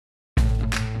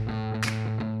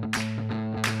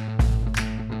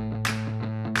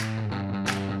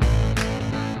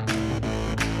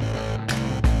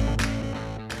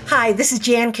Hi, this is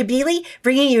Jan Kabili,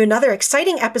 bringing you another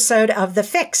exciting episode of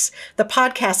TheFIX, the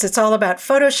podcast that's all about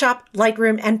Photoshop,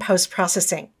 Lightroom, and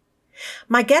post-processing.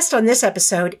 My guest on this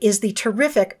episode is the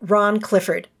terrific Ron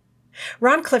Clifford.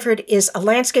 Ron Clifford is a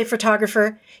landscape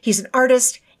photographer, he's an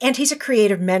artist, and he's a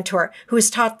creative mentor who has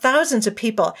taught thousands of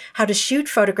people how to shoot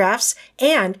photographs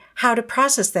and how to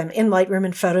process them in Lightroom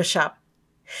and Photoshop.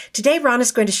 Today, Ron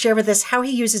is going to share with us how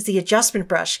he uses the adjustment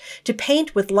brush to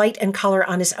paint with light and color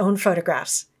on his own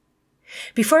photographs.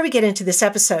 Before we get into this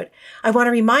episode, I want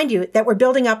to remind you that we're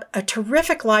building up a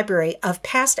terrific library of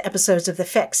past episodes of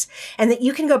TheFIX, and that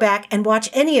you can go back and watch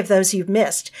any of those you've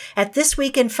missed at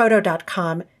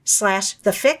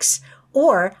thisweekinphoto.com/TheFIX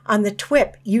or on the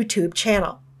TWiP YouTube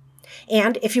channel.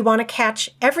 And if you want to catch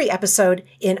every episode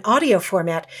in audio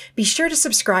format, be sure to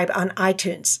subscribe on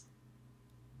iTunes.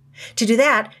 To do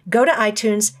that, go to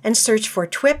iTunes and search for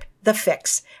TWiP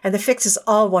TheFIX, and TheFIX is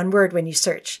all one word when you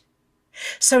search.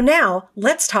 So now,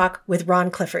 let's talk with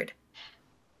Ron Clifford.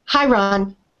 Hi,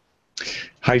 Ron.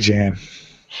 Hi, Jan.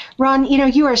 Ron,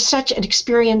 you are such an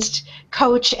experienced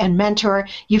coach and mentor.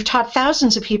 You've taught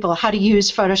thousands of people how to use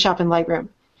Photoshop and Lightroom.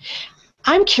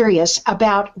 I'm curious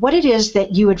about what it is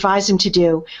that you advise them to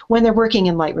do when they're working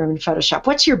in Lightroom and Photoshop.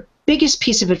 What's your biggest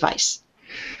piece of advice?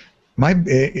 My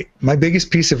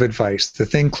biggest piece of advice, the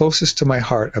thing closest to my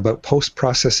heart about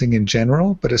post-processing in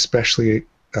general, but especially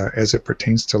as it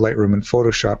pertains to Lightroom and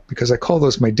Photoshop, because I call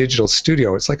those my digital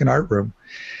studio, it's like an art room,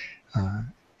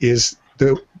 is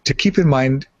to keep in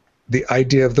mind the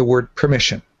idea of the word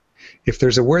permission. If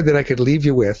there's a word that I could leave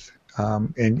you with,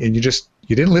 and you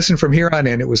didn't listen from here on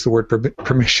in, it was the word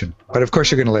permission. But of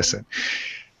course you're going to listen.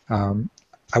 I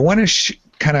want to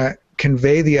kind of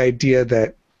convey the idea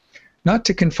that not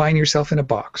to confine yourself in a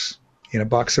box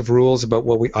of rules about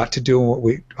what we ought to do and what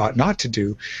we ought not to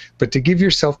do, but to give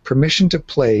yourself permission to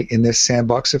play in this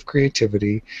sandbox of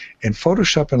creativity. And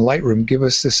Photoshop and Lightroom give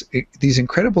us these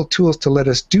incredible tools to let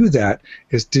us do that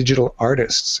as digital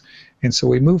artists. And so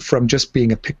we move from just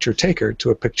being a picture taker to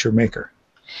a picture maker.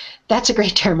 That's a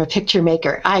great term, a picture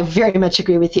maker. I very much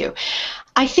agree with you.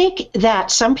 I think that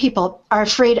some people are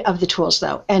afraid of the tools,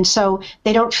 though, and so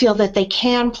they don't feel that they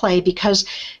can play because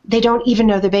they don't even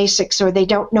know the basics, or they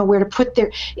don't know where to put their...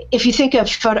 If you think of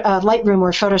Lightroom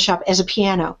or Photoshop as a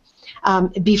piano,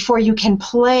 before you can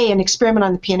play and experiment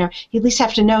on the piano, you at least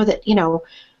have to know that,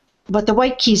 what the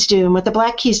white keys do and what the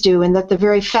black keys do, and that the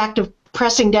very fact of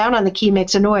pressing down on the key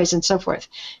makes a noise and so forth.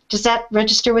 Does that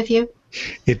register with you?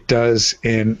 It does,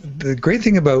 and the great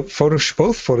thing about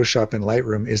both Photoshop and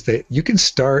Lightroom is that you can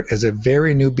start as a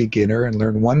very new beginner and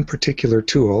learn one particular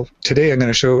tool. Today I'm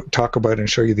going to talk about and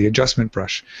show you the adjustment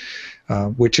brush,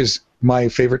 which is my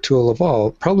favorite tool of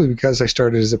all, probably because I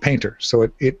started as a painter, so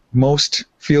it most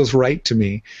feels right to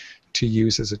me to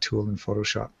use as a tool in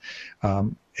Photoshop.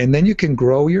 And then you can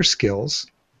grow your skills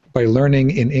by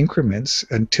learning in increments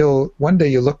until one day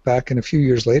you look back and a few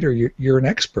years later you're an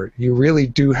expert. You really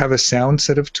do have a sound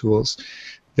set of tools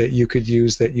that you could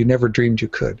use that you never dreamed you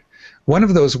could. One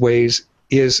of those ways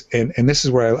is, and this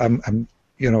is where I'm kind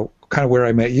of where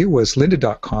I met you, was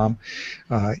lynda.com,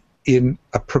 in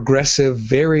a progressive,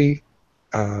 very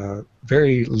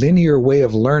linear way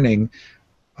of learning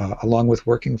along with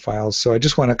working files. So I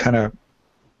just want to kind of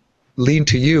lean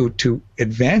to you to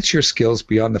advance your skills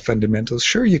beyond the fundamentals.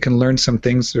 Sure, you can learn some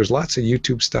things. There's lots of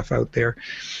YouTube stuff out there,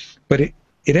 but it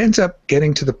ends up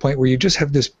getting to the point where you just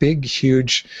have this big,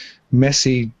 huge,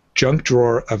 messy junk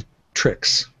drawer of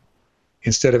tricks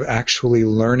instead of actually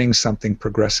learning something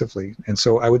progressively. And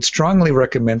so I would strongly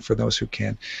recommend for those who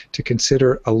can to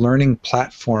consider a learning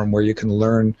platform where you can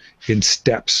learn in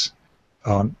steps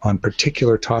on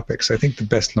particular topics. I think the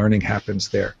best learning happens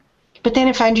there. But then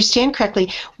if I understand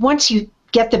correctly, once you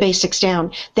get the basics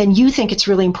down, then you think it's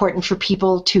really important for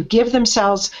people to give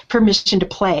themselves permission to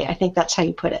play. I think that's how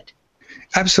you put it.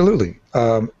 Absolutely.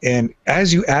 And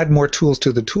as you add more tools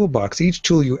to the toolbox, each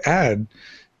tool you add,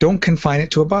 don't confine it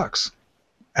to a box.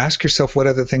 Ask yourself, what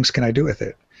other things can I do with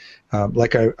it?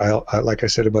 Like I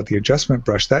said about the adjustment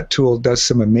brush, that tool does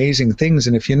some amazing things.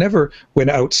 And if you never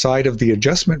went outside of the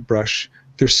adjustment brush,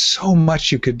 there's so much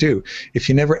you could do. If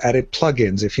you never added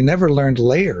plugins, if you never learned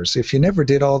layers, if you never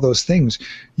did all those things,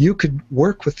 you could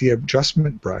work with the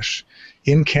adjustment brush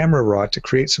in Camera Raw to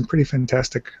create some pretty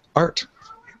fantastic art.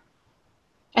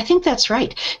 I think that's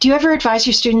right. Do you ever advise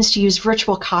your students to use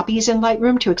virtual copies in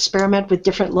Lightroom to experiment with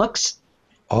different looks?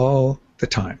 All the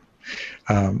time.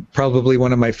 Probably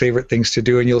one of my favorite things to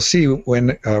do, and you'll see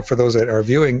when, for those that are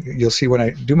viewing, you'll see when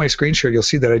I do my screen share, you'll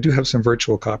see that I do have some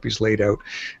virtual copies laid out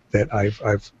that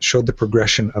I've showed the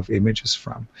progression of images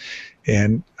from.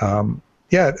 And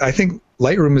Yeah, I think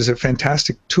Lightroom is a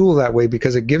fantastic tool that way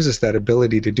because it gives us that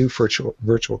ability to do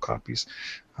virtual copies.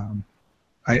 Um,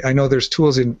 I know there's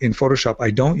tools in Photoshop. I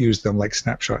don't use them, like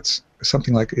snapshots.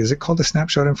 Something like, is it called a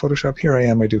snapshot in Photoshop? Here I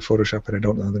am, I do Photoshop, and I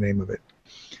don't know the name of it.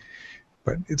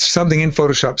 But it's something in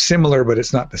Photoshop similar, but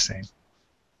it's not the same.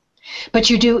 But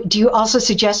do you also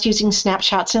suggest using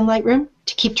snapshots in Lightroom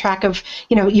to keep track of,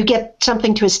 you get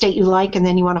something to a state you like, and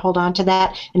then you want to hold on to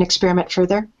that and experiment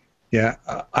further? Yeah,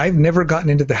 I've never gotten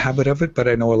into the habit of it, but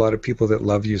I know a lot of people that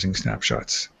love using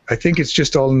snapshots. I think it's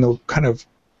just all in the kind of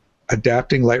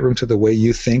adapting Lightroom to the way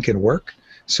you think and work.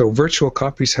 So virtual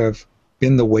copies have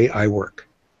been the way I work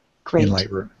in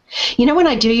Lightroom. When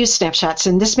I do use snapshots,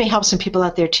 and this may help some people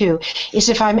out there too, is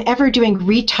if I'm ever doing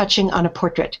retouching on a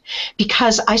portrait,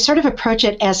 because I sort of approach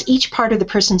it as each part of the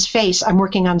person's face I'm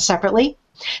working on separately.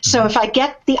 So if I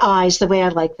get the eyes the way I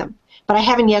like them, but I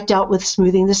haven't yet dealt with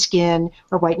smoothing the skin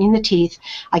or whitening the teeth,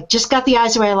 I just got the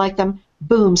eyes the way I like them,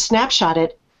 boom, snapshot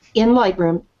it in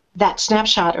Lightroom. That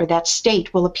snapshot or that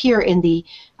state will appear in the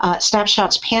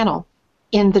snapshots panel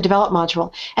in the develop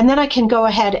module. And then I can go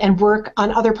ahead and work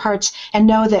on other parts and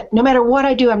know that no matter what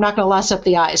I do, I'm not going to loss up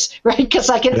the eyes, right? Because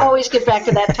I can always get back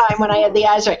to that time when I had the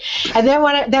eyes right. And then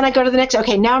then I go to the next,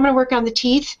 okay, now I'm going to work on the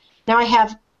teeth. Now I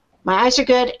have, my eyes are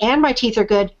good and my teeth are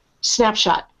good,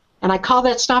 snapshot. And I call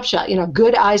that snapshot,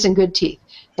 good eyes and good teeth.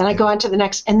 Then I go on to the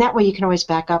next, and that way you can always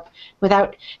back up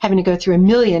without having to go through a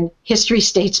million history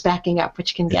states backing up,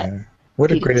 which can get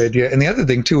What a great idea. And the other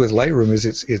thing too with Lightroom is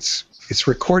it's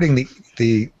recording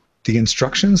the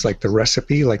instructions, like the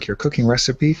recipe, like your cooking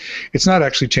recipe. It's not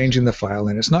actually changing the file,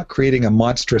 and it's not creating a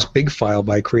monstrous big file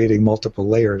by creating multiple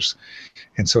layers.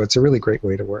 And so it's a really great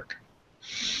way to work.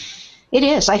 It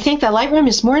is. I think that Lightroom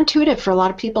is more intuitive for a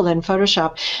lot of people than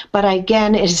Photoshop. But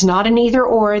again, it is not an either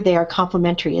or. They are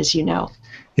complementary, as you know.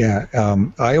 Yeah.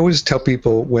 I always tell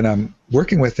people when I'm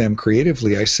working with them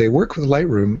creatively, I say, work with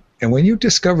Lightroom. And when you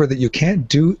discover that you can't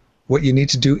do what you need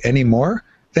to do anymore,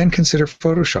 then consider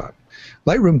Photoshop.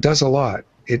 Lightroom does a lot.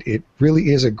 It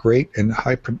really is a great and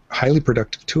highly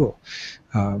productive tool.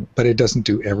 But it doesn't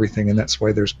do everything. And that's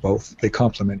why there's both. They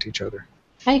complement each other.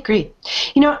 I agree.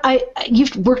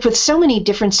 You've worked with so many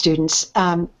different students.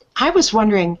 I was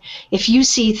wondering if you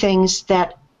see things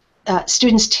that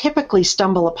students typically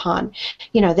stumble upon,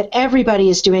 that everybody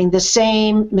is doing the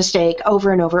same mistake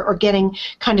over and over or getting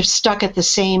kind of stuck at the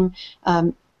same,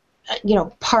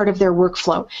 part of their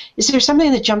workflow. Is there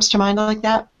something that jumps to mind like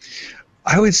that?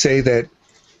 I would say that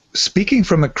speaking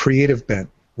from a creative bent,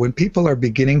 when people are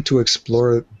beginning to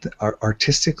explore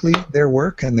artistically their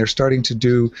work and they're starting to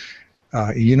do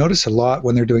you notice a lot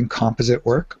when they're doing composite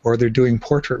work or they're doing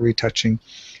portrait retouching,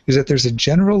 is that there's a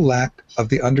general lack of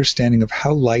the understanding of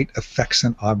how light affects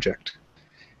an object.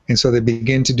 And so they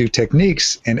begin to do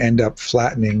techniques and end up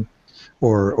flattening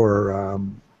or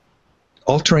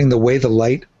altering the way the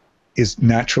light is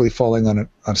naturally falling on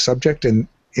a subject, and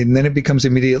then it becomes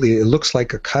immediately, it looks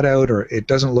like a cutout, or it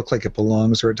doesn't look like it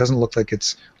belongs, or it doesn't look like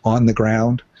it's on the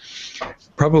ground.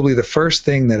 Probably the first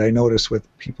thing that I notice with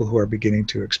people who are beginning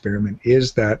to experiment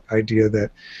is that idea that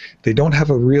they don't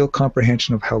have a real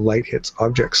comprehension of how light hits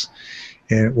objects.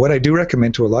 And what I do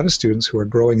recommend to a lot of students who are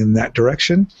growing in that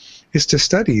direction is to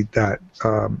study that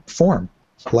form,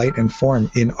 light and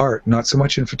form in art, not so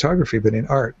much in photography, but in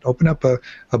art. Open up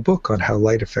a book on how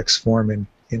light affects form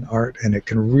in art, and it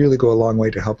can really go a long way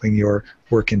to helping your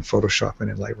work in Photoshop and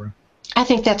in Lightroom. I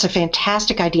think that's a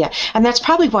fantastic idea. And that's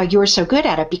probably why you're so good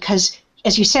at it, because,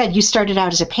 as you said, you started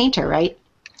out as a painter, right?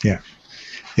 Yeah.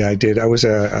 Yeah, I did. I was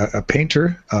a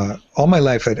painter all my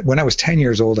life. When I was 10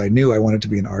 years old, I knew I wanted to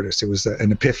be an artist. It was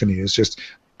an epiphany. It was just,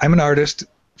 I'm an artist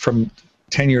from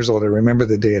 10 years old. I remember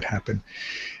the day it happened.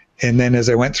 And then as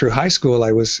I went through high school,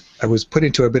 I was put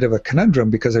into a bit of a conundrum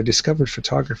because I discovered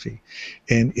photography.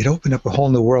 And it opened up a whole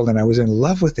new world, and I was in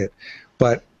love with it.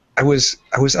 But I was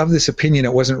of this opinion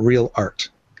it wasn't real art.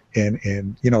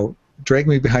 And drag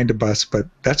me behind a bus, but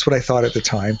that's what I thought at the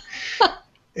time.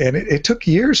 And it took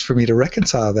years for me to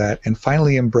reconcile that and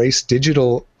finally embrace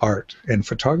digital art and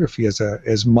photography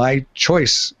as my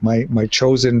choice, my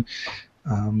chosen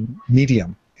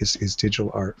medium is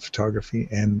digital art photography,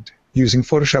 and using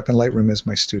Photoshop and Lightroom as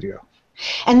my studio.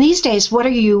 And these days, what are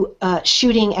you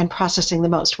shooting and processing the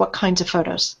most? What kinds of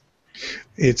photos?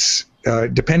 It's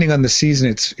depending on the season,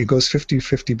 it goes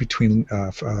 50-50 between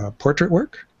portrait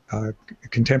work,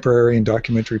 contemporary and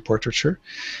documentary portraiture,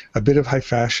 a bit of high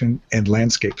fashion, and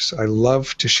landscapes. I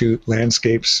love to shoot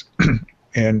landscapes,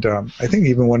 and I think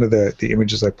even one of the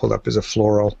images I pulled up is a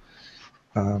floral.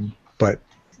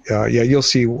 Yeah, you'll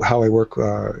see how I work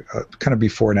kind of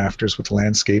before and afters with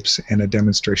landscapes and a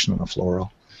demonstration on a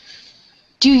floral.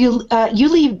 you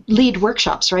lead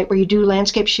workshops, right, where you do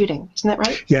landscape shooting? Isn't that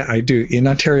right? Yeah, I do. In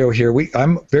Ontario here,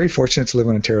 I'm very fortunate to live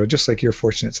in Ontario, just like you're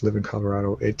fortunate to live in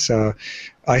Colorado.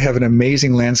 I have an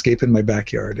amazing landscape in my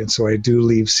backyard, and so I do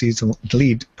lead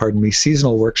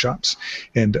seasonal workshops.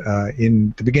 And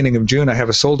in the beginning of June, I have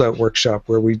a sold-out workshop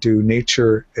where we do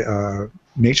nature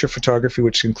photography,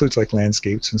 which includes like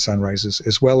landscapes and sunrises,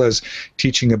 as well as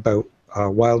teaching about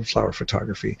wildflower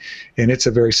photography. And it's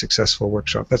a very successful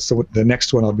workshop. That's the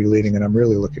next one I'll be leading, and I'm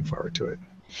really looking forward to it.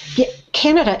 Yeah,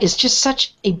 Canada is just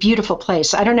such a beautiful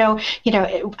place. I don't know,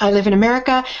 I live in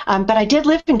America, but I did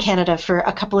live in Canada for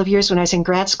a couple of years when I was in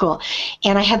grad school.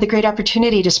 And I had the great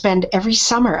opportunity to spend every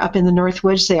summer up in the North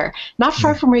Woods there, not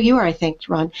far from where you are, I think,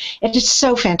 Ron. It's just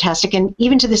so fantastic. And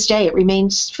even to this day, it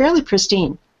remains fairly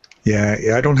pristine. Yeah,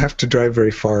 I don't have to drive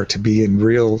very far to be in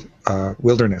real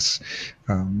wilderness.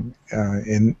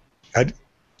 And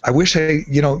I wish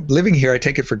living here, I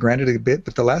take it for granted a bit,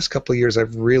 but the last couple of years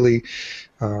I've really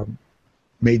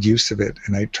made use of it,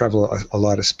 and I travel a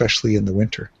lot, especially in the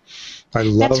winter. I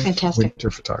love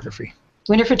winter photography.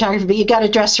 Winter photography, but you got to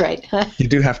dress right. You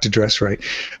do have to dress right.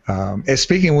 And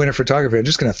speaking of winter photography, I'm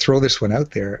just going to throw this one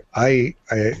out there. I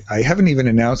haven't even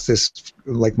announced this,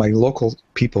 like my local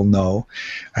people know.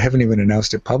 I haven't even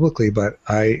announced it publicly, but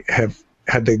I have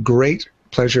had the great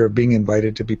pleasure of being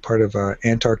invited to be part of an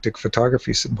Antarctic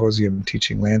photography symposium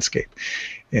teaching landscape.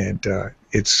 And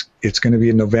it's going to be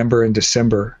in November and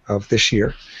December of this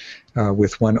year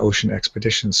with One Ocean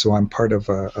Expedition. So I'm part of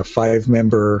a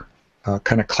 5-member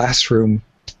kind of classroom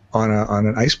on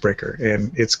an icebreaker,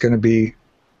 and it's going to be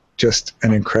just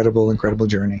an incredible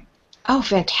journey. Oh,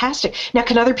 fantastic. Now,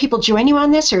 can other people join you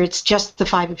on this, or it's just the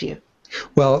 5 of you?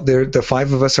 Well, the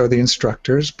 5 of us are the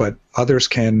instructors, but others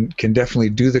can definitely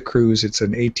do the cruise. It's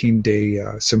an 18-day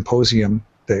symposium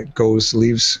that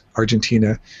leaves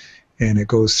Argentina, and it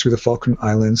goes through the Falkland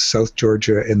Islands, South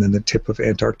Georgia, and then the tip of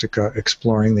Antarctica,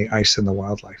 exploring the ice and the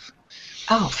wildlife.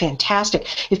 Oh, fantastic.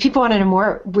 If people want to know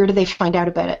more, where do they find out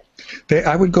about it?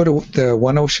 I would go to the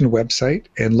One Ocean website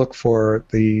and look for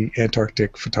the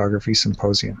Antarctic Photography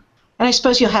Symposium. And I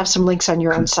suppose you'll have some links on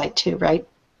your own site too, right?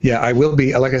 Yeah, I will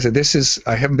be. Like I said,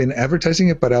 I haven't been advertising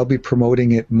it, but I'll be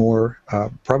promoting it more,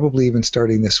 probably even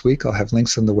starting this week. I'll have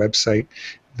links on the website.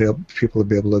 People will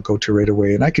be able to go to right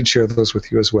away, and I can share those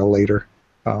with you as well later.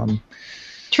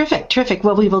 Terrific.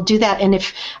 Well, we will do that, and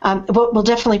if we'll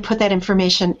definitely put that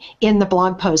information in the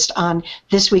blog post on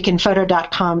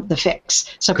thisweekinphoto.com,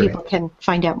 TheFIX, so Great. People can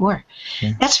find out more.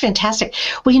 Yeah. That's fantastic.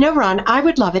 Well, Ron, I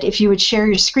would love it if you would share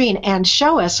your screen and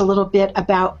show us a little bit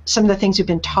about some of the things we've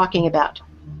been talking about.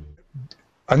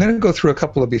 I'm going to go through a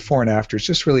couple of before and afters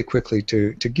just really quickly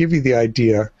to give you the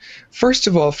idea. First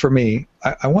of all, for me,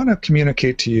 I want to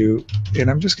communicate to you, and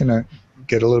I'm just going to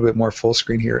get a little bit more full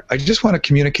screen here. I just want to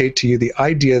communicate to you the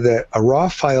idea that a raw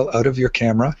file out of your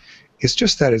camera is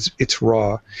just that, it's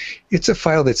raw. It's a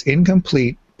file that's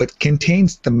incomplete, but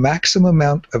contains the maximum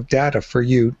amount of data for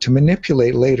you to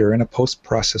manipulate later in a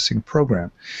post-processing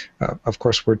program. Of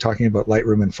course, we're talking about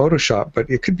Lightroom and Photoshop, but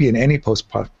it could be in any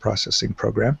post-processing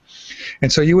program.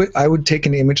 And so I would take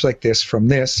an image like this from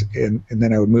this, and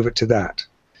then I would move it to that.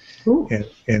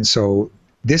 And so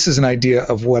this is an idea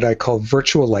of what I call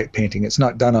virtual light painting. It's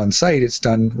not done on site, it's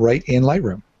done right in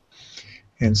Lightroom.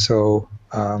 And so,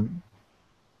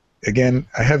 again,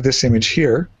 I have this image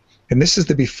here, and this is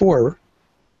the before.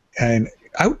 And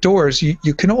outdoors,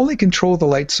 you can only control the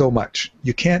light so much.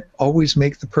 You can't always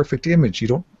make the perfect image.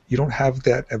 You don't have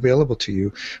that available to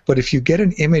you. But if you get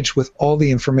an image with all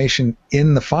the information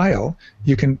in the file,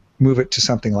 you can move it to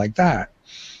something like that,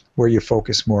 where you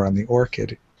focus more on the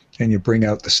orchid and you bring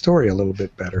out the story a little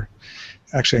bit better.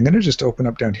 Actually, I'm going to just open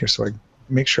up down here so I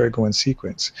make sure I go in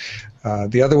sequence.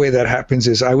 The other way that happens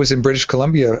is I was in British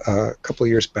Columbia a couple of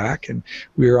years back, and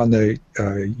we were on the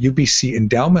UBC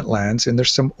endowment lands, and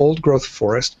there's some old growth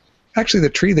forest. Actually, the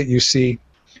tree that you see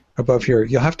above here,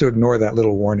 you'll have to ignore that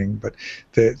little warning, but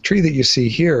the tree that you see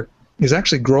here is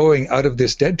actually growing out of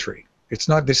this dead tree.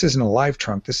 This isn't a live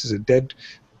trunk, this is a dead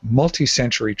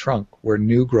multi-century trunk where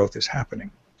new growth is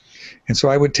happening. And so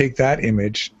I would take that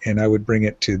image and I would bring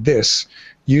it to this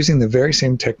using the very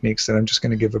same techniques that I'm just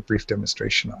going to give a brief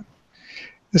demonstration on.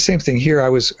 The same thing here. I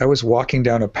was walking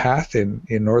down a path in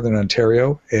northern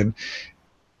Ontario, and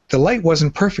the light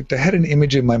wasn't perfect. I had an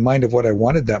image in my mind of what I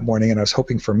wanted that morning, and I was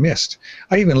hoping for mist.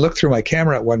 I even looked through my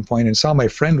camera at one point and saw my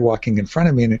friend walking in front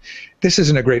of me, and this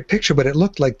isn't a great picture, but it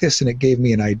looked like this, and it gave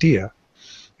me an idea.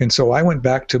 And so I went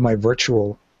back to my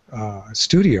virtual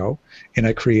studio, and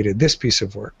I created this piece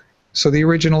of work. So the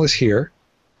original is here,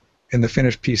 and the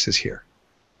finished piece is here,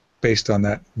 based on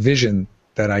that vision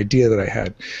that idea that I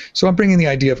had. So I'm bringing the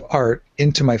idea of art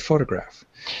into my photograph.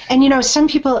 And, you know, some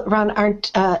people, Ron,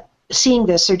 aren't seeing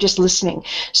this or just listening.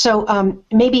 So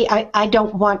maybe I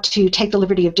don't want to take the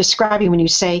liberty of describing when you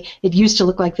say it used to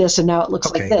look like this and now it looks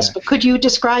like this. Yeah. But could you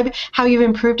describe how you've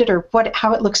improved it, or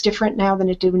how it looks different now than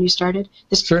it did when you started?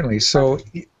 Certainly. So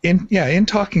in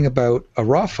talking about a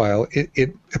raw file,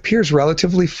 it appears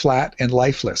relatively flat and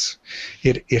lifeless.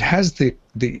 It has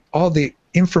all the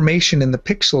information in the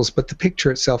pixels, but the picture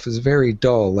itself is very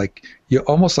dull,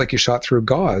 almost like you shot through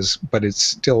gauze, but it's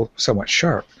still somewhat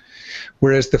sharp.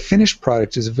 Whereas the finished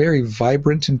product is very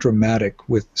vibrant and dramatic,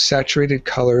 with saturated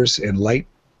colors and light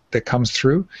that comes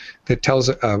through that tells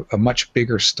a much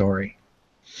bigger story.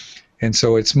 And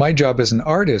so it's my job as an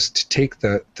artist to take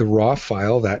the raw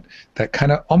file, that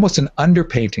kind of almost an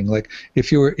underpainting. Like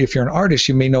if you're an artist,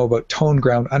 you may know about tone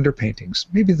ground underpaintings.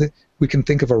 Maybe we can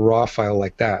think of a raw file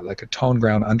like that, like a tone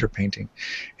ground underpainting.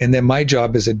 And then my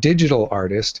job as a digital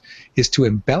artist is to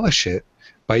embellish it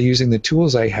by using the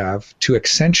tools I have to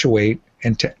accentuate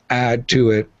and to add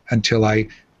to it until I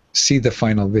see the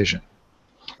final vision.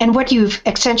 And what you've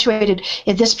accentuated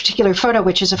in this particular photo,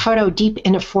 which is a photo deep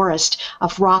in a forest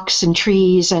of rocks and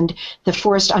trees and the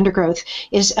forest undergrowth,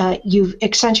 is you've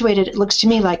accentuated, it looks to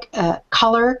me like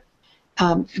color.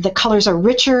 The colors are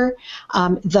richer.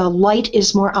 The light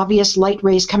is more obvious, light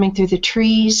rays coming through the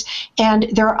trees. And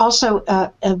there are also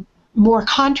more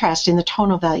contrast in the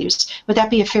tonal values. Would that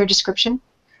be a fair description?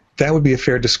 That would be a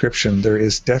fair description. There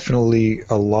is definitely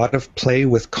a lot of play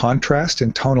with contrast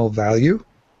and tonal value,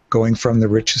 going from the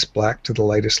richest black to the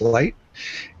lightest light,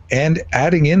 and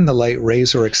adding in the light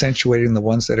rays or accentuating the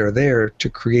ones that are there to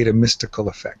create a mystical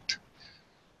effect.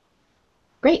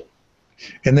 Great.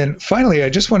 And then finally, I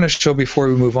just want to show before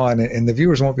we move on, and the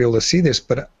viewers won't be able to see this,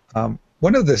 but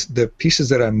one of the pieces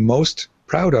that I'm most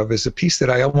proud of is a piece that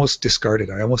I almost discarded,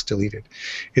 I almost deleted.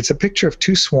 It's a picture of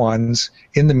two swans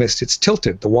in the mist. It's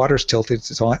tilted, the water's tilted,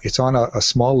 it's on a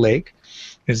small lake.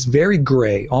 It's very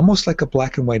gray, almost like a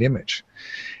black and white image.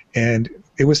 And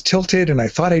it was tilted, and I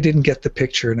thought I didn't get the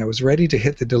picture, and I was ready to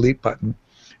hit the delete button.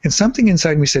 And something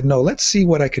inside me said, no, let's see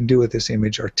what I can do with this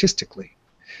image artistically.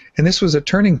 And this was a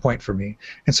turning point for me.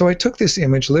 And so I took this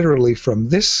image literally from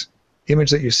this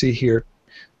image that you see here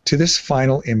to this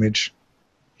final image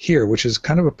here, which is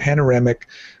kind of a panoramic,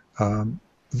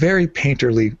 very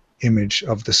painterly image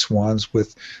of the swans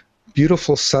with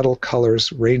beautiful subtle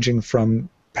colors ranging from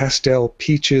pastel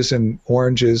peaches and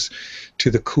oranges to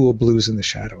the cool blues and the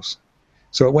shadows.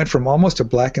 So it went from almost a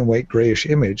black and white grayish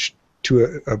image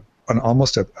to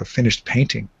almost a finished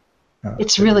painting.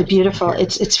 It's really beautiful.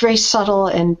 It's very subtle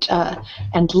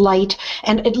and light,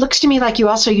 and it looks to me like you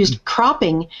also used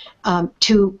cropping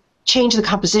to change the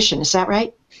composition. Is that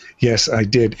right? Yes, I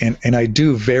did, and I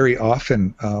do very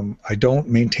often. I don't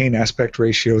maintain aspect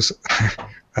ratios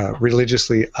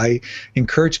religiously. I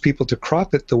encourage people to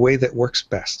crop it the way that works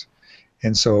best.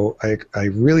 And so I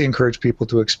really encourage people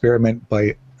to experiment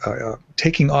by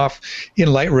taking off in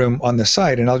Lightroom on the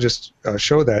side, and I'll just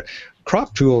show that.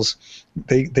 Crop tools,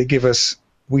 they give us,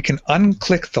 we can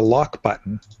unclick the lock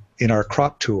button in our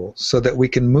crop tool so that we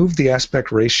can move the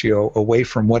aspect ratio away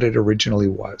from what it originally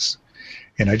was.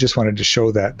 And I just wanted to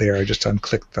show that there. I just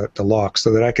unclicked the lock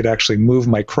so that I could actually move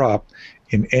my crop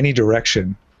in any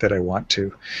direction that I want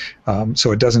to,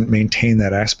 so it doesn't maintain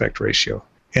that aspect ratio.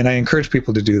 And I encourage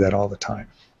people to do that all the time.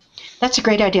 That's a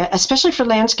great idea, especially for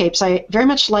landscapes. I very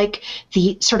much like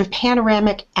the sort of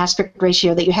panoramic aspect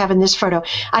ratio that you have in this photo.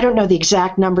 I don't know the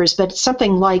exact numbers, but it's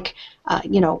something like,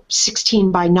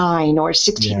 16 by 9 or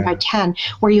 16 by 10,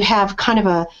 where you have kind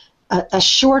of a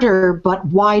shorter but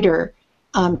wider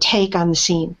take on the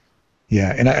scene.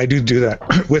 Yeah, and I do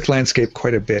that with landscape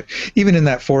quite a bit. Even in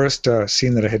that forest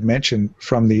scene that I had mentioned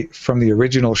from the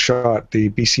original shot, the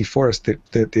BC forest,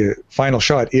 the final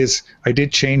shot is, I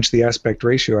did change the aspect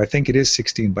ratio. I think it is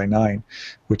 16 by 9,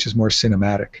 which is more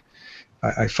cinematic.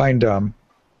 I find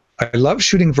I love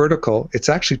shooting vertical. It's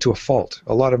actually to a fault.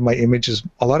 A lot of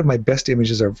my best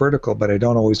images are vertical, but I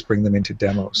don't always bring them into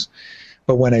demos.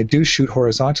 But when I do shoot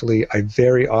horizontally, I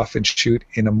very often shoot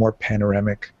in a more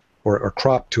panoramic or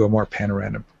crop to a more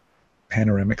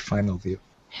panoramic final view.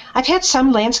 I've had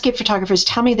some landscape photographers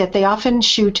tell me that they often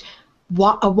shoot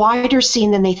a wider scene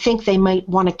than they think they might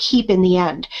want to keep in the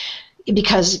end,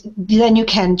 because then you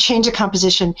can change the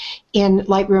composition in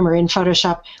Lightroom or in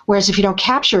Photoshop, whereas if you don't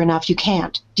capture enough, you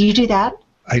can't. Do you do that?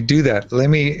 I do that. Let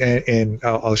me, and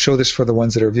I'll show this for the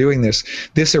ones that are viewing this.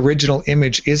 This original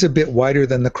image is a bit wider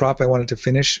than the crop I wanted to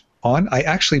finish on. I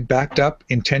actually backed up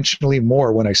intentionally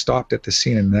more when I stopped at the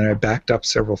scene, and then I backed up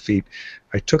several feet.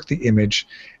 I took the image,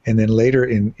 and then later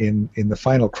in the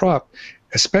final crop,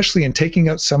 especially in taking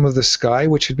out some of the sky,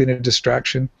 which had been a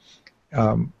distraction.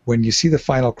 When you see the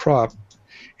final crop,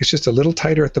 it's just a little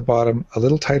tighter at the bottom, a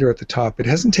little tighter at the top. It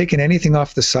hasn't taken anything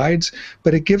off the sides,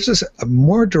 but it gives us a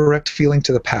more direct feeling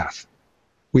to the path.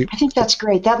 I think that's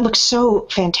great. That looks so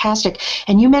fantastic.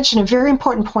 And you mentioned a very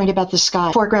important point about the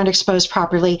sky. Foreground exposed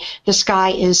properly, the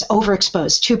sky is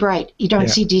overexposed, too bright. You don't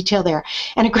see detail there.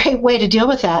 And a great way to deal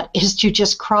with that is to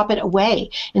just crop it away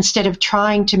instead of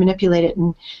trying to manipulate it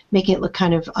and making it look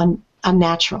kind of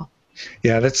unnatural.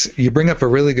 Yeah, you bring up a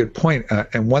really good point,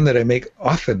 and one that I make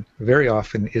often, very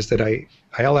often, is that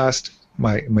I'll ask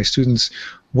my students,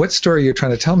 what story you're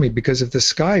trying to tell me? Because if the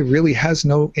sky really has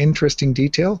no interesting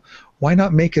detail, why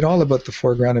not make it all about the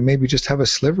foreground and maybe just have a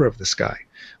sliver of the sky?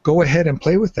 Go ahead and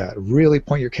play with that. Really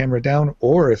point your camera down,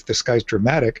 or if the sky's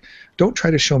dramatic, don't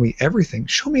try to show me everything.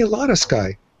 Show me a lot of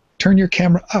sky. Turn your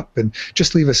camera up and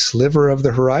just leave a sliver of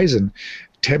the horizon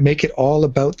to make it all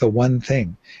about the one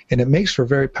thing. And it makes for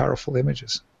very powerful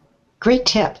images. Great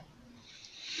tip.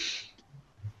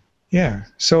 Yeah.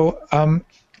 So I'm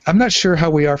not sure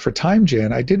how we are for time,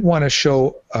 Jen. I did want to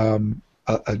show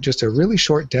just a really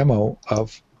short demo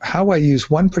of how I use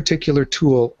one particular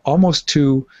tool almost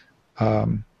to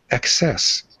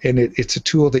excess. And it's a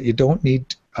tool that you don't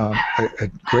need a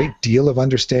great deal of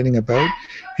understanding about.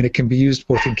 And it can be used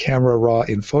both in Camera Raw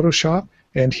in Photoshop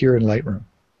and here in Lightroom.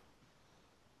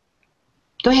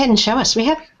 Go ahead and show us. We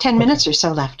have 10 minutes or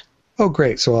so left. Oh,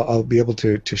 great. So I'll be able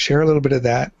to share a little bit of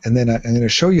that. And then I'm going to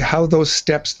show you how those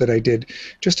steps that I did,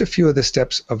 just a few of the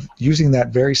steps of using that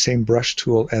very same brush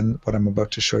tool and what I'm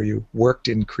about to show you worked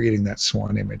in creating that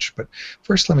swan image. But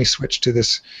first, let me switch to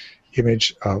this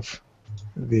image of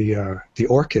the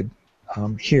orchid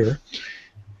here.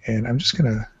 And I'm just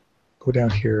going to go down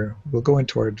here. We'll go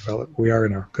into our develop. We are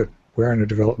in our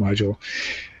develop module.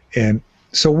 And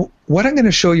so what I'm going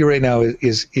to show you right now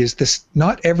is this,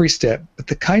 not every step, but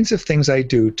the kinds of things I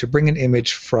do to bring an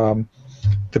image from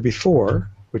the before,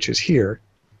 which is here,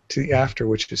 to the after,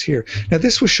 which is here. Now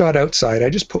this was shot outside. I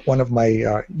just put one of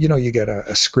my, you get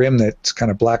a scrim that's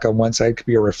kind of black on one side, could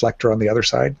be a reflector on the other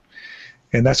side.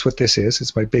 And that's what this is.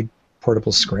 It's my big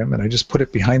portable scrim. And I just put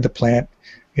it behind the plant,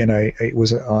 and it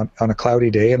was on a cloudy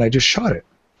day, and I just shot it.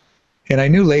 And I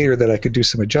knew later that I could do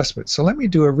some adjustments. So let me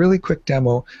do a really quick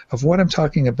demo of what I'm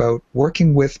talking about,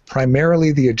 working with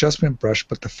primarily the adjustment brush,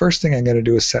 but the first thing I'm going to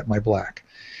do is set my black.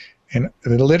 And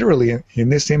literally in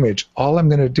this image, all I'm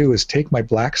going to do is take my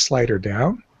black slider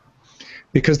down,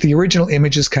 because the original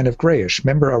image is kind of grayish.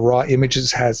 Remember, a raw image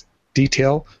has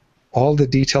detail, all the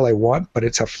detail I want, but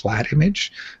it's a flat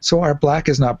image. So our black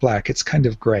is not black, it's kind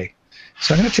of gray.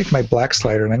 So I'm going to take my black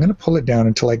slider and I'm going to pull it down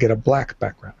until I get a black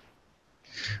background.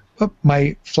 But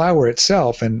my flower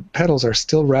itself and petals are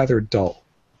still rather dull.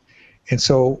 And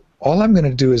so all I'm going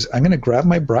to do is I'm going to grab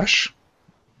my brush,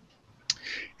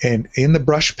 and in the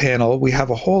brush panel we have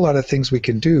a whole lot of things we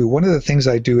can do. One of the things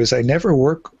I do is I never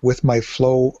work with my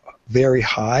flow very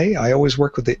high. I always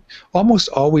work with it almost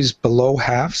always below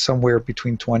half, somewhere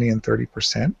between 20 and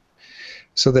 30%,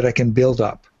 so that I can build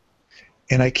up.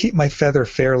 And I keep my feather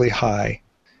fairly high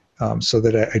so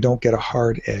that I don't get a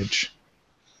hard edge.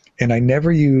 And I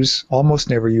almost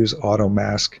never use auto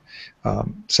mask.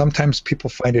 Sometimes people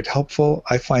find it helpful.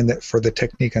 I find that for the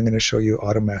technique I'm going to show you,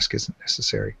 auto mask isn't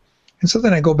necessary. And so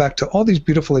then I go back to all these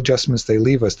beautiful adjustments they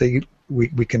leave us.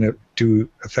 We can do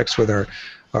effects with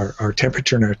our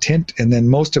temperature and our tint, and then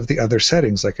most of the other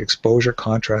settings like exposure,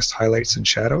 contrast, highlights, and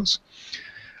shadows.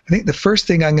 I think the first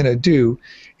thing I'm going to do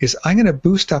is I'm going to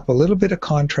boost up a little bit of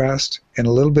contrast and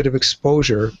a little bit of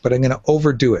exposure, but I'm going to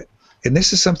overdo it. And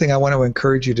this is something I want to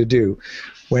encourage you to do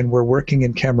when we're working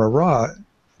in Camera Raw,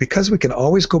 because we can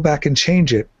always go back and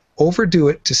change it, overdo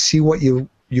it to see what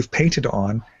you've painted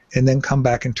on, and then come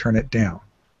back and turn it down.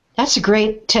 That's a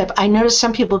great tip. I noticed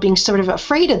some people being sort of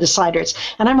afraid of the sliders,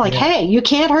 and I'm like, hey, you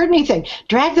can't hurt anything.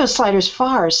 Drag those sliders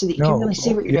far so that you can really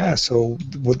see what you're doing. Yeah, so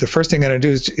the first thing I'm going to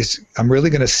do is I'm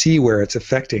really going to see where it's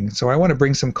affecting. So I want to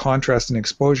bring some contrast and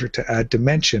exposure to add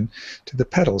dimension to the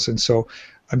petals. And so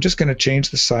I'm just going to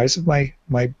change the size of my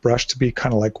brush to be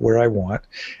kind of like where I want.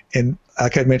 And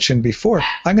like I mentioned before,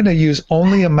 I'm going to use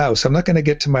only a mouse. I'm not going to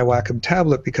get to my Wacom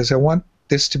tablet, because I want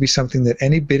this to be something that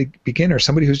any beginner,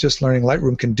 somebody who's just learning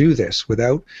Lightroom, can do this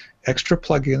without extra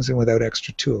plugins and without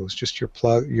extra tools. Just your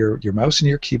mouse and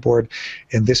your keyboard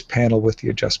and this panel with the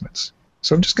adjustments.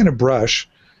 So I'm just going to brush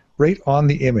right on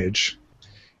the image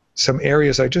some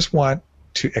areas I just want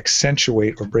to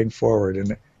accentuate or bring forward.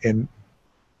 And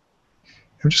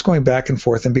I'm just going back and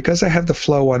forth, and because I have the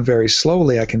flow on very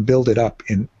slowly, I can build it up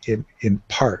in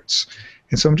parts.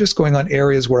 And so I'm just going on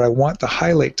areas where I want the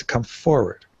highlight to come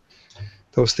forward.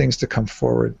 those things to come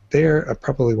forward there. I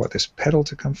probably want this petal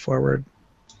to come forward.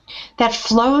 That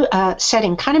flow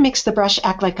setting kind of makes the brush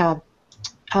act like a,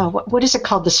 what is it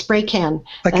called? The spray can.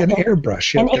 Like an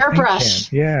airbrush. Yeah, an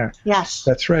airbrush. Yeah. Yes.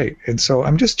 That's right. And so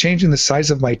I'm just changing the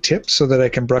size of my tip so that I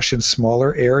can brush in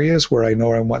smaller areas where I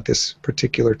know I want this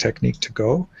particular technique to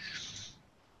go.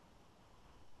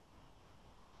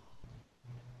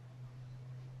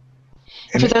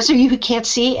 And for those of you who can't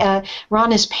see,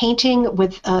 Ron is painting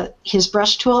with his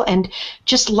brush tool and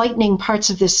just lightening parts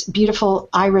of this beautiful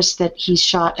iris that he's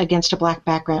shot against a black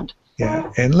background.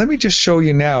 Yeah, and let me just show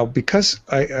you now, because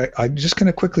I'm just going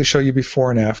to quickly show you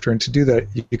before and after, and to do that,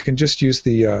 you can just use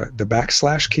the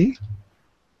backslash key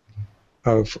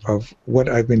of what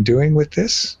I've been doing with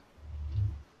this.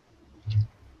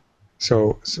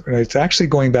 So it's actually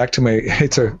going back to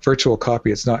it's a virtual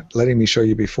copy. It's not letting me show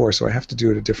you before, so I have to do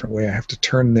it a different way. I have to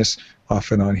turn this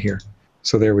off and on here.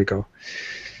 So there we go.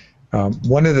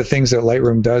 One of the things that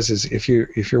Lightroom does is if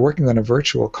you're working on a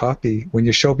virtual copy, when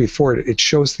you show before it, it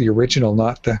shows the original,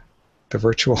 not the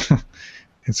virtual.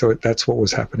 And so that's what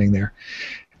was happening there.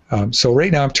 So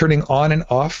right now I'm turning on and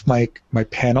off my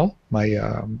panel,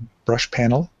 my brush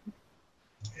panel.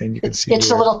 And you can see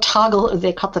it's a little toggle.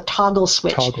 They call it the toggle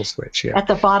switch. Toggle switch, yeah. At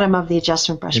the bottom of the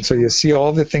adjustment brush. And so you see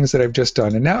all the things that I've just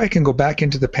done. And now I can go back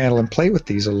into the panel and play with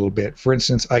these a little bit. For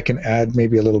instance, I can add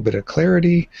maybe a little bit of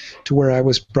clarity to where I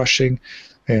was brushing.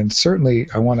 And certainly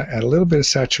I want to add a little bit of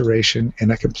saturation.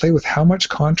 And I can play with how much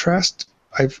contrast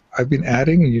I've been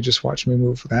adding. And you just watch me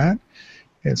move that.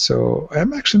 And so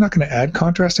I'm actually not going to add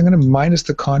contrast. I'm going to minus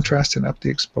the contrast and up the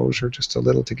exposure just a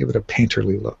little to give it a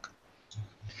painterly look.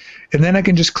 And then I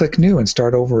can just click New and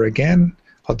start over again.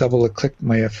 I'll double-click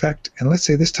my effect. And let's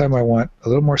say this time I want a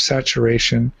little more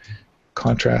saturation,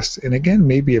 contrast, and again,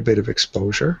 maybe a bit of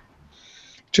exposure,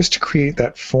 just to create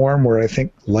that form where I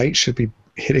think light should be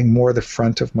hitting more the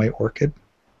front of my orchid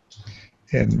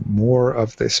and more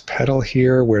of this petal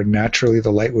here where naturally the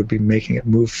light would be making it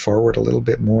move forward a little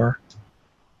bit more.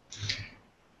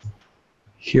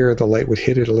 Here the light would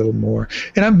hit it a little more.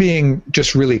 And I'm being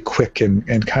just really quick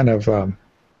and kind of...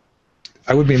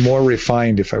 I would be more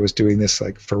refined if I was doing this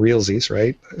like for realsies,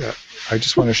 right? I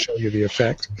just want to show you the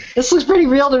effect. This looks pretty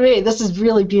real to me. This is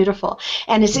really beautiful.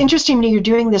 And it's interesting when you're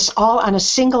doing this all on a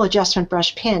single adjustment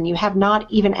brush pin. You have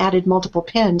not even added multiple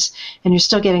pins, and you're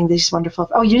still getting these wonderful...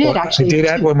 Oh, you did actually. I did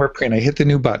add one more pin. I hit the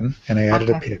new button, and I added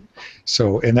a pin.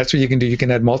 So, and that's what you can do. You can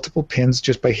add multiple pins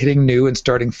just by hitting New and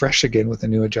starting fresh again with a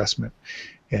new adjustment.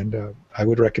 And I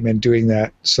would recommend doing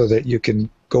that so that you can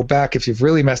go back. If you've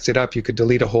really messed it up, you could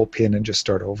delete a whole pin and just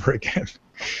start over again,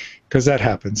 because that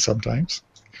happens sometimes.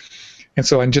 And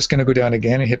so I'm just going to go down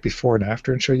again and hit before and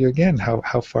after and show you again how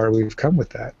far we've come with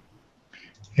that.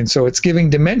 And so it's giving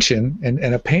dimension and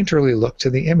a painterly look to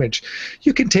the image.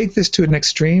 You can take this to an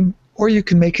extreme, or you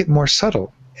can make it more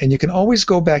subtle. And you can always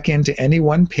go back into any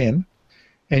one pin,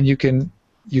 and you can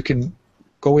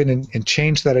go in and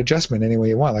change that adjustment any way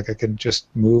you want. Like I can just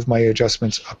move my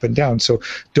adjustments up and down. So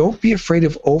don't be afraid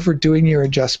of overdoing your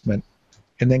adjustment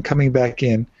and then coming back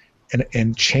in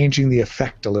and changing the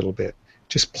effect a little bit.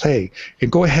 Just play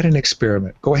and go ahead and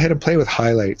experiment. Go ahead and play with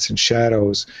highlights and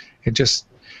shadows and just,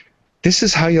 this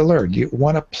is how you learn. You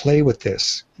want to play with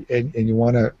this and you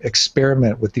want to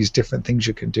experiment with these different things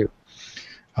you can do.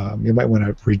 You might want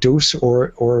to reduce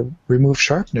or remove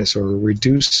sharpness, or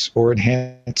reduce or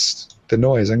enhance the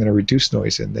noise. I'm going to reduce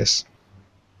noise in this.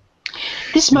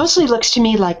 This mostly looks to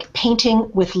me like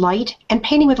painting with light and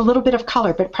painting with a little bit of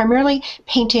color, but primarily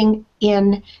painting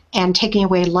in and taking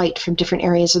away light from different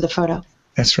areas of the photo.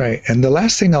 That's right. And the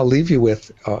last thing I'll leave you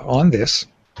with on this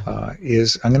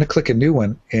is I'm going to click a new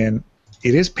one, and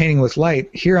it is painting with light.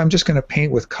 Here I'm just going to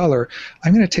paint with color.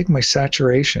 I'm going to take my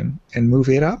saturation and move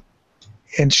it up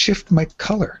and shift my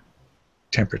color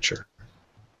temperature,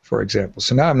 for example.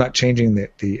 So now I'm not changing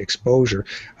the exposure.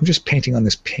 I'm just painting on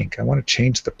this pink. I want to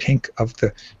change the pink of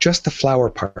just the flower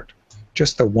part,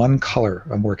 just the one color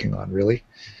I'm working on, really.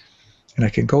 And I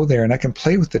can go there and I can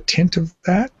play with the tint of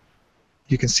that.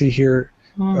 You can see here,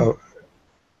 and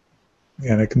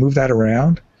I can move that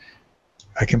around.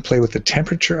 I can play with the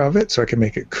temperature of it, so I can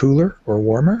make it cooler or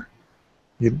warmer.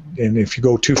 And if you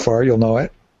go too far, you'll know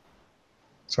it.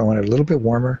 So I want it a little bit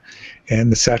warmer, and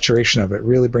the saturation of it,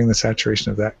 really bring the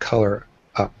saturation of that color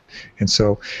up. And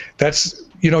so that's,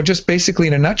 just basically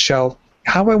in a nutshell,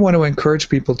 how I want to encourage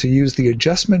people to use the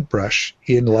adjustment brush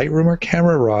in Lightroom or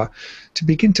Camera Raw to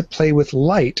begin to play with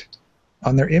light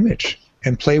on their image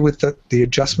and play with the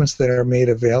adjustments that are made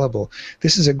available.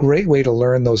 This is a great way to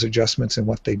learn those adjustments and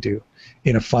what they do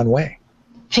in a fun way.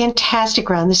 Fantastic,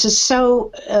 Ron. This is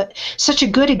such a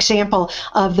good example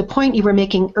of the point you were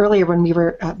making earlier when we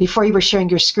were before you were sharing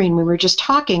your screen. We were just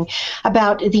talking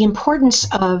about the importance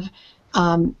of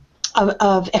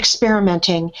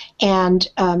experimenting and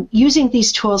using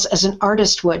these tools as an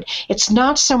artist would. It's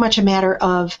not so much a matter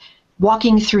of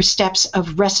walking through steps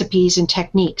of recipes and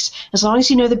techniques. As long as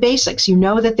you know the basics, you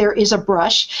know that there is a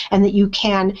brush and that you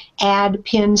can add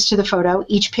pins to the photo,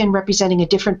 each pin representing a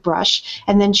different brush,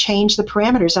 and then change the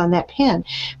parameters on that pin.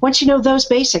 Once you know those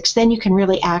basics, then you can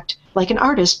really act like an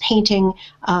artist painting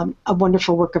a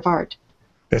wonderful work of art.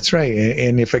 That's right.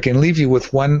 And if I can leave you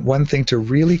with one thing to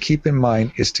really keep in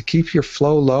mind is to keep your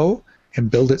flow low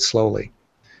and build it slowly,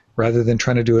 rather than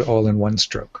trying to do it all in one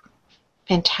stroke.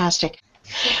 Fantastic.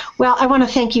 Well, I want to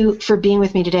thank you for being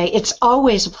with me today. It's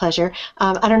always a pleasure.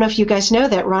 I don't know if you guys know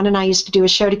that Ron and I used to do a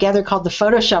show together called The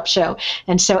Photoshop Show.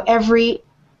 And so every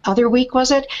other week,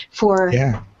 was it, for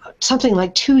something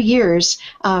like 2 years,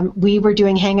 we were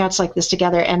doing hangouts like this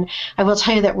together. And I will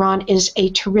tell you that Ron is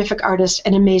a terrific artist,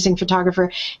 an amazing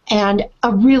photographer, and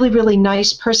a really, really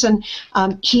nice person.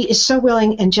 He is so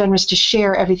willing and generous to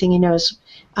share everything he knows,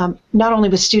 not only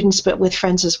with students, but with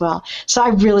friends as well. So I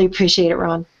really appreciate it,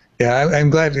 Ron. Yeah, I'm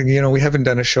glad. We haven't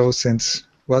done a show since,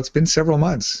 well, it's been several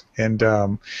months. And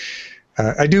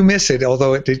I do miss it,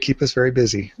 although it did keep us very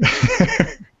busy.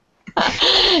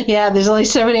 Yeah, there's only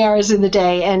so many hours in the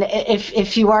day. And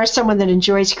if you are someone that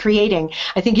enjoys creating,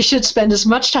 I think you should spend as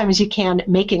much time as you can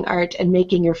making art and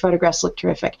making your photographs look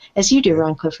terrific, as you do,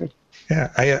 Ron Clifford.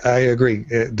 Yeah, I agree.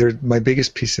 They're my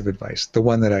biggest piece of advice, the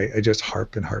one that I just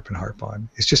harp and harp and harp on,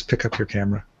 is just pick up your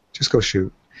camera. Just go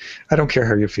shoot. I don't care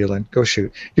how you're feeling. Go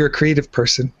shoot. You're a creative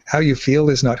person. How you feel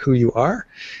is not who you are.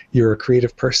 You're a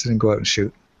creative person, and go out and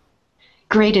shoot.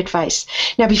 Great advice.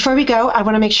 Now, before we go, I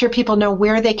want to make sure people know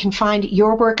where they can find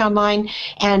your work online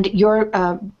and your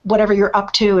whatever you're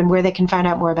up to, and where they can find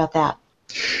out more about that.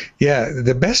 Yeah,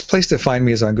 the best place to find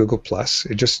me is on Google+.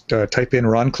 Just type in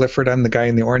Ron Clifford. I'm the guy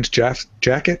in the orange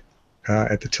jacket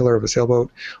at the tiller of a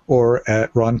sailboat, or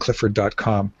at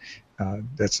ronclifford.com.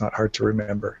 That's not hard to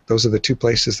remember. Those are the two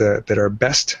places that are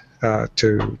best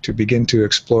to begin to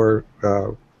explore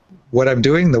what I'm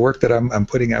doing, the work that I'm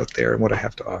putting out there, and what I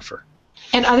have to offer.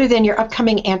 And other than your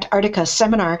upcoming Antarctica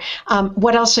seminar,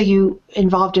 what else are you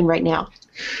involved in right now?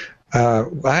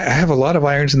 I have a lot of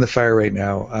irons in the fire right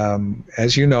now.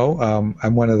 As you know,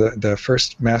 I'm one of the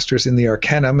first masters in the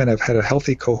Arcanum, and I've had a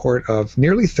healthy cohort of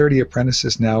nearly 30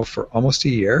 apprentices now for almost a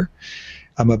year.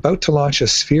 I'm about to launch a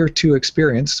Sphere 2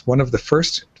 experience, one of the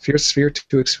first Sphere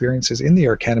 2 experiences in the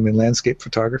Arcanum in landscape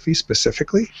photography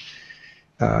specifically.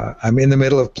 I'm in the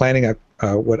middle of planning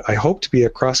what I hope to be a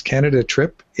cross-Canada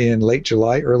trip in late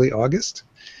July, early August.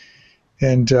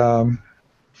 And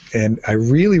I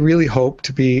really, really hope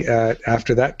to be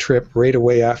after that trip, right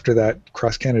away after that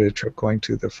cross-Canada trip, going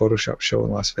to the Photoshop show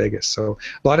in Las Vegas. So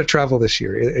a lot of travel this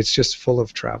year. It's just full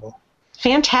of travel.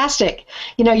 Fantastic.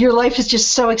 Your life is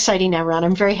just so exciting now, Ron.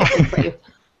 I'm very happy for you.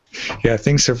 Yeah,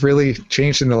 things have really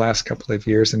changed in the last couple of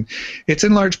years, and it's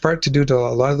in large part to do to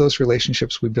a lot of those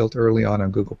relationships we built early on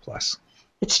Google+.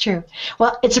 It's true.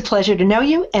 Well, it's a pleasure to know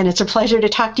you, and it's a pleasure to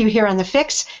talk to you here on The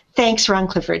Fix. Thanks, Ron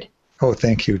Clifford. Oh,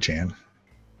 thank you, Jan.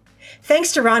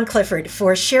 Thanks to Ron Clifford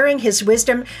for sharing his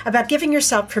wisdom about giving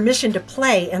yourself permission to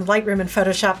play in Lightroom and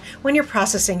Photoshop when you're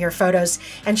processing your photos,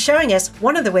 and showing us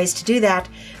one of the ways to do that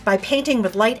by painting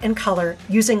with light and color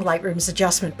using Lightroom's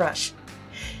adjustment brush.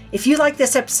 If you like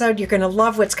this episode, you're going to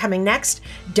love what's coming next.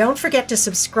 Don't forget to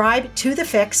subscribe to The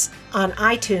Fix on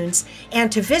iTunes and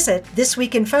to visit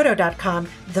thisweekinphoto.com,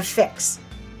 The Fix.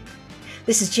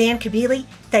 This is Jan Kabili.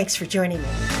 Thanks for joining me.